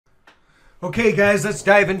Okay, guys, let's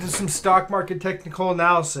dive into some stock market technical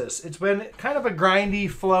analysis. It's been kind of a grindy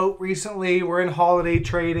float recently. We're in holiday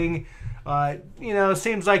trading. It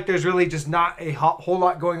seems like there's really just not a whole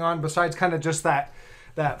lot going on besides kind of just that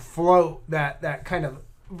float, that kind of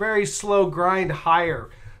very slow grind higher.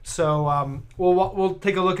 So we'll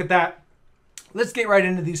take a look at that. Let's get right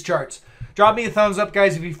into these charts. Drop me a thumbs up,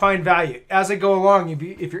 guys, if you find value. As I go along,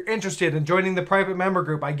 if you're interested in joining the private member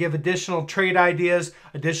group, I give additional trade ideas,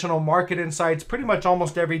 additional market insights pretty much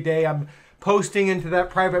almost every day. I'm posting into that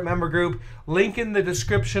private member group. Link in the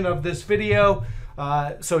description of this video.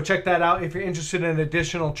 So check that out if you're interested in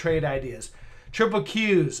additional trade ideas. Triple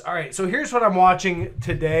Qs. All right, so here's what I'm watching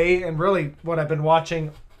today and really what I've been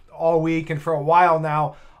watching all week and for a while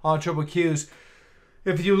now on Triple Qs.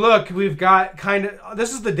 If you look, we've got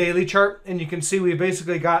this is the daily chart, and you can see we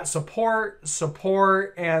basically got support,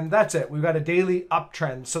 and that's it. We've got a daily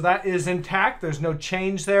uptrend. So that is intact. There's no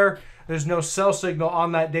change there. There's no sell signal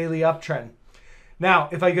on that daily uptrend. Now,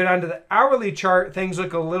 if I go down to the hourly chart, things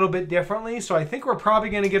look a little bit differently. So I think we're probably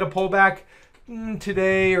going to get a pullback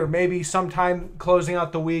today or maybe sometime closing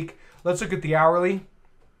out the week. Let's look at the hourly.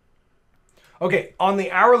 Okay, on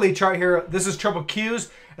the hourly chart here, this is Triple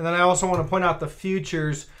Qs, and then I also want to point out the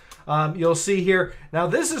futures. You'll see here, now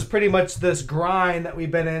this is pretty much this grind that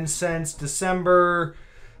we've been in since December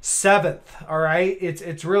 7th, all right?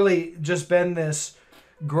 It's really just been this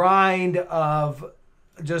grind of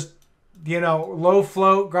just, low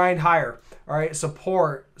float, grind higher. All right,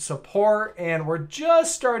 support, and we're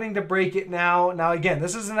just starting to break it now. Now, again,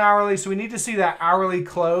 this is an hourly, so we need to see that hourly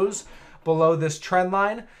close below this trend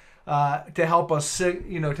line. To help us,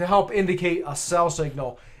 to help indicate a sell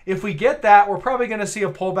signal. If we get that, we're probably going to see a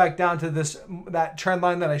pullback down to that trend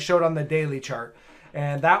line that I showed on the daily chart.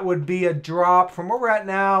 And that would be a drop from where we're at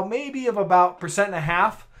now, maybe of about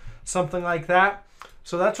 1.5%, something like that.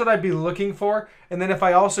 So that's what I'd be looking for. And then if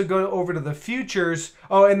I also go over to the futures,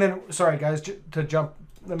 and then, sorry guys, to jump,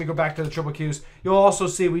 let me go back to the Triple Qs. You'll also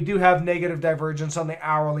see we do have negative divergence on the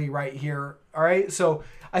hourly right here. All right, so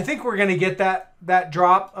I think we're going to get that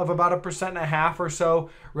drop of about 1.5% or so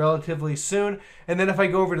relatively soon. And then if I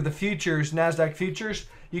go over to the futures, NASDAQ futures,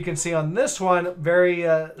 you can see on this one, very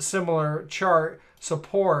similar chart,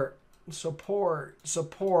 support.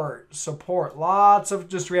 Lots of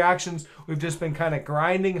just reactions. We've just been kind of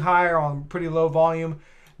grinding higher on pretty low volume.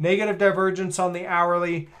 Negative divergence on the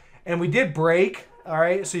hourly. And we did break. All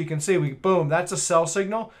right, so you can see boom, that's a sell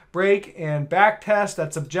signal. Break and back test,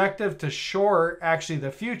 that's objective to short actually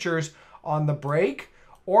the futures on the break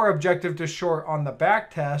or objective to short on the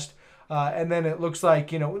back test. And then it looks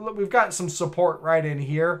like, we've got some support right in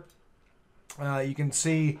here. You can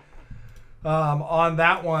see on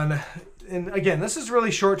that one. And again, this is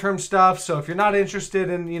really short-term stuff. So if you're not interested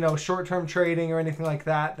in, short-term trading or anything like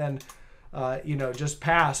that, then, just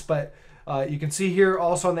pass. But you can see here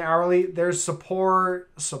also on the hourly, there's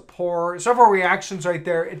support, several reactions right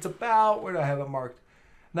there. It's about, where do I have it marked?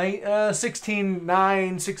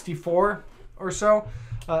 16,964 or so.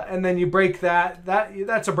 And then you break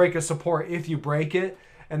that's a break of support if you break it.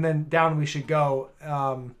 And then down we should go.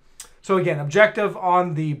 So again, objective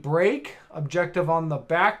on the break, objective on the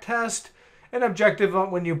back test, and objective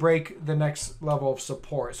on when you break the next level of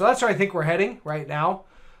support. So that's where I think we're heading right now.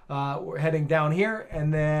 We're heading down here,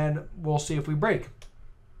 and then we'll see if we break.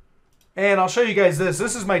 And I'll show you guys this.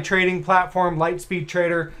 This is my trading platform, Lightspeed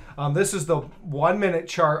Trader. This is the 1-minute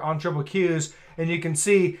chart on Triple Qs, and you can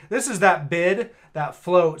see this is that bid, that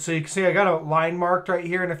float. So you can see I got a line marked right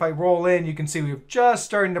here, and if I roll in, you can see we're just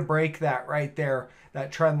starting to break that right there,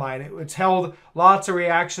 that trend line. It's held lots of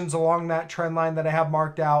reactions along that trend line that I have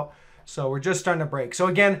marked out. So we're just starting to break. So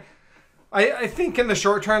again, I think in the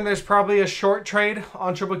short term, there's probably a short trade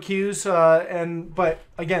on Triple Qs. But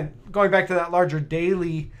again, going back to that larger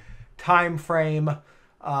daily time frame,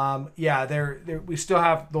 we still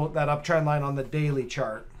have that uptrend line on the daily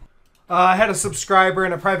chart. I had a subscriber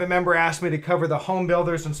and a private member ask me to cover the home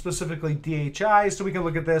builders and specifically DHI. So we can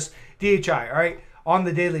look at this. DHI, all right, on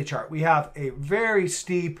the daily chart, we have a very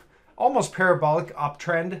steep, almost parabolic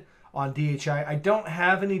uptrend on DHI. I don't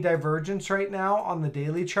have any divergence right now on the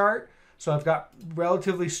daily chart. So I've got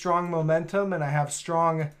relatively strong momentum and I have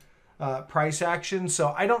strong price action.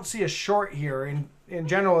 So I don't see a short here. In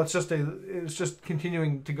general, it's just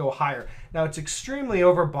continuing to go higher. Now it's extremely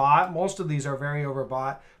overbought. Most of these are very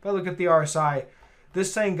overbought. If I look at the RSI,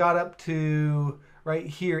 this thing got up to right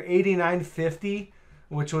here, 89.50,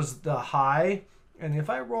 which was the high. And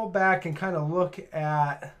if I roll back and kind of look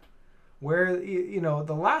at where,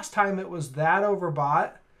 the last time it was that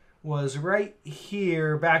overbought was right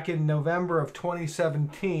here back in November of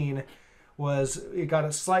 2017. It got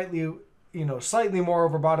it slightly slightly more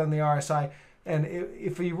overbought on the RSI. And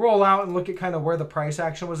if we roll out and look at kind of where the price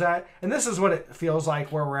action was at, and this is what it feels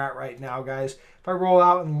like where we're at right now, guys. If I roll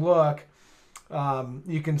out and look,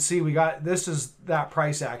 you can see this is that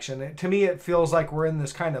price action. To me, it feels like we're in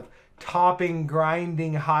this kind of topping,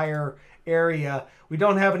 grinding higher area. We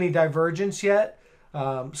don't have any divergence yet,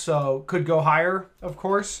 so could go higher, of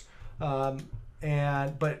course. But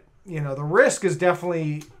the risk is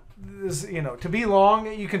definitely, to be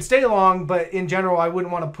long. You can stay long, but in general, I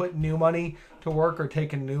wouldn't want to put new money to work or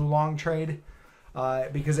take a new long trade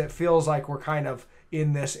because it feels like we're kind of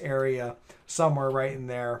in this area somewhere right in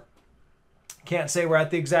there. Can't say we're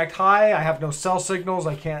at the exact high. I have no sell signals.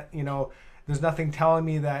 I can't, there's nothing telling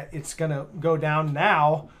me that it's going to go down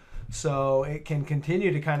now. So it can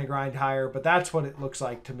continue to kind of grind higher, but that's what it looks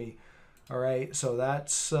like to me. All right, so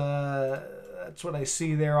that's what I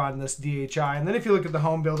see there on this DHI. And then if you look at the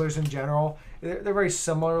home builders in general, they're very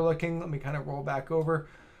similar looking. Let me kind of roll back over.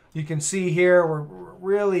 You can see here we're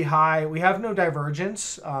really high. We have no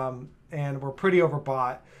divergence, and we're pretty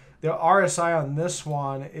overbought. The RSI on this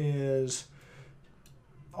one is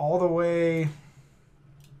all the way,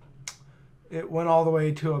 it went all the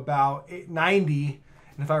way to about 90.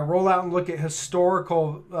 And if I roll out and look at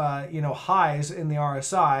historical, highs in the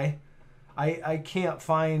RSI, I can't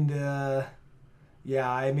find,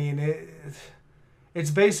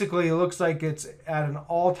 it's basically, it looks like it's at an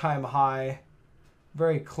all-time high,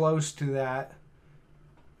 very close to that,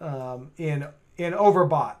 in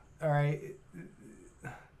overbought, all right?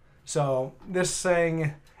 So this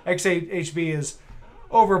thing, XHB, is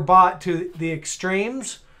overbought to the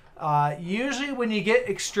extremes. Usually when you get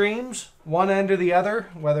extremes, one end or the other,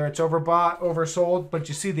 whether it's overbought, oversold, but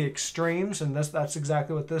you see the extremes, and that's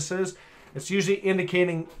exactly what this is. It's usually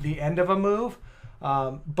indicating the end of a move.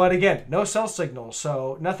 But again, no sell signals.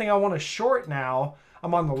 So nothing I want to short now.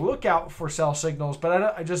 I'm on the lookout for sell signals,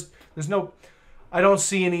 but I don't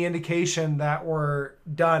see any indication that we're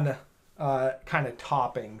done kind of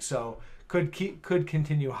topping. So could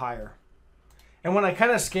continue higher. And when I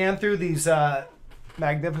kind of scan through these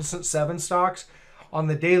Magnificent Seven stocks on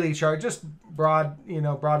the daily chart, just broad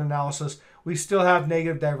analysis, we still have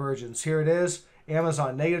negative divergence. Here it is.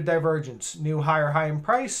 Amazon, negative divergence, new higher high in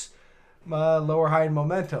price, lower high in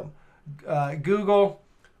momentum. Google,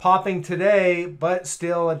 popping today, but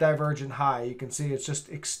still a divergent high. You can see it's just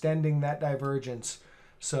extending that divergence.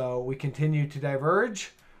 So we continue to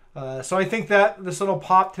diverge. So I think that this little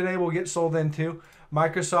pop today will get sold into.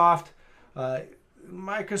 Microsoft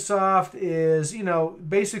is,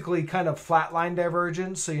 basically kind of flatline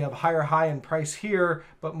divergence. So you have higher high in price here,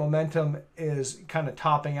 but momentum is kind of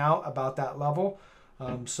topping out about that level.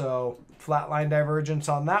 So flatline divergence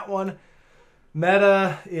on that one.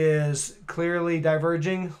 Meta is clearly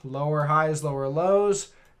diverging, lower highs, lower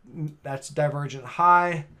lows. That's divergent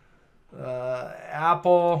high.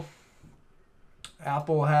 Apple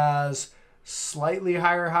has slightly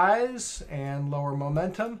higher highs and lower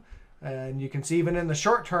momentum. And you can see even in the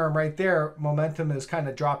short term right there, momentum is kind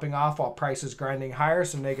of dropping off while price is grinding higher.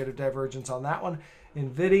 So negative divergence on that one.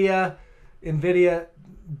 Nvidia,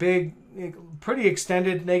 big, pretty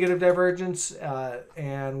extended negative divergence.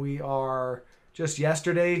 And we are just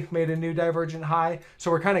yesterday made a new divergent high. So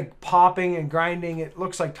we're kind of popping and grinding. It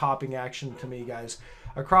looks like topping action to me, guys.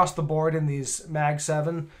 Across the board in these Mag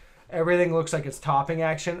 7, everything looks like it's topping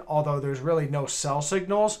action, although there's really no sell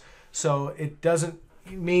signals. So it doesn't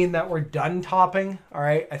mean that we're done topping. All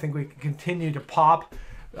right, I think we can continue to pop.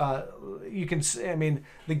 You can,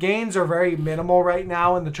 the gains are very minimal right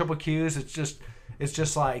now in the triple Qs. It's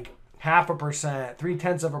just like 0.5%,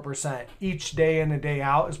 0.3% each day in and day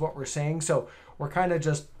out is what we're seeing. So we're kind of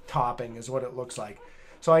just topping is what it looks like.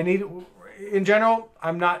 So in general,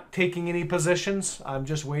 I'm not taking any positions. I'm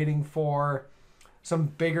just waiting for some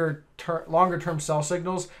bigger, longer term sell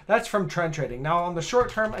signals. That's from trend trading. Now on the short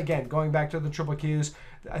term, again, going back to the triple Qs,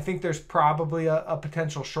 I think there's probably a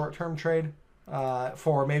potential short term trade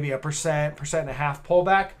for maybe 1%, 1.5%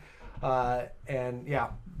 pullback. And yeah,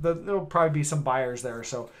 there'll probably be some buyers there.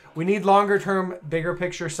 So we need longer term, bigger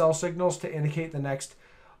picture sell signals to indicate the next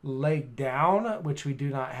leg down, which we do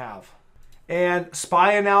not have. And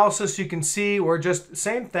SPY analysis, you can see we're just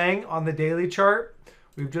same thing on the daily chart.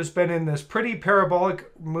 We've just been in this pretty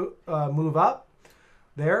parabolic move up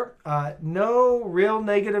there. No real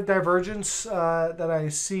negative divergence that I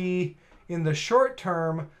see in the short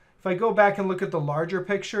term. If I go back and look at the larger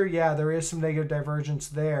picture, yeah, there is some negative divergence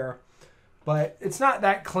there. But it's not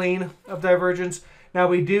that clean of divergence. Now,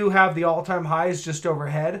 we do have the all-time highs just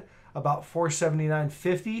overhead, about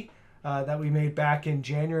 479.50 that we made back in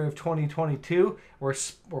January of 2022.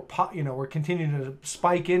 We're continuing to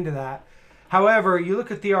spike into that. However, you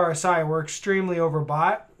look at the RSI, we're extremely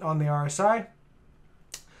overbought on the RSI.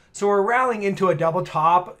 So we're rallying into a double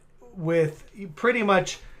top with pretty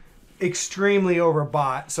much extremely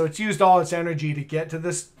overbought. So it's used all its energy to get to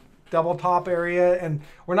this double top area, and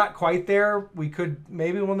we're not quite there.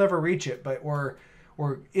 Maybe we'll never reach it, but we're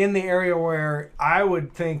in the area where I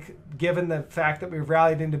would think, given the fact that we've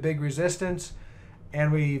rallied into big resistance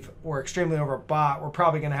and we're extremely overbought, we're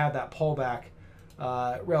probably going to have that pullback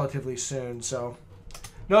relatively soon. So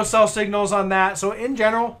no sell signals on that. So in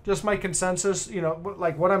general, just my consensus,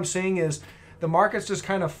 like what I'm seeing is the market's just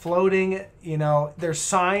kind of floating. There's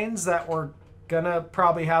signs that we're going to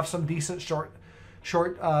probably have some decent short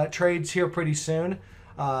trades here pretty soon.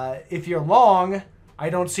 If you're long,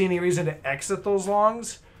 I don't see any reason to exit those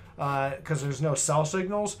longs because there's no sell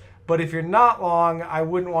signals. But if you're not long, I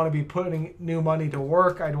wouldn't want to be putting new money to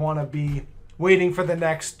work. I'd want to be waiting for the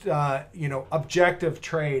next, objective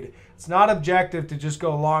trade. It's not objective to just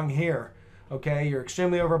go long here. Okay, you're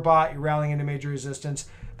extremely overbought. You're rallying into major resistance.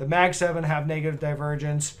 The Mag 7 have negative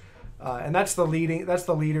divergence, and that's the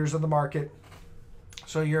leaders of the market.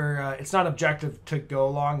 So it's not objective to go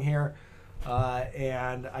long here,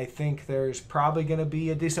 and I think there's probably going to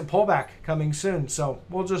be a decent pullback coming soon. So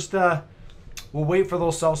we'll just we'll wait for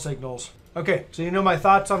those sell signals. Okay, so my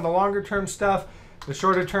thoughts on the longer term stuff. The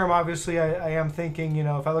shorter term, obviously, I am thinking,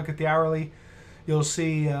 if I look at the hourly, you'll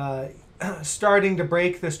see starting to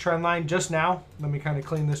break this trend line just now. Let me kind of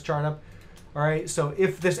clean this chart up. All right, so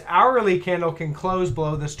if this hourly candle can close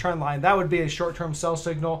below this trend line, that would be a short-term sell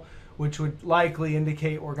signal, which would likely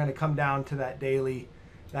indicate we're going to come down to that daily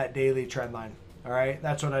trend line. All right,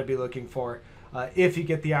 that's what I'd be looking for if you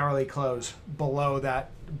get the hourly close below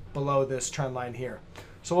this trend line here.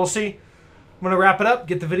 So we'll see. I'm going to wrap it up,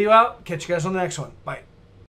 get the video out, catch you guys on the next one. Bye.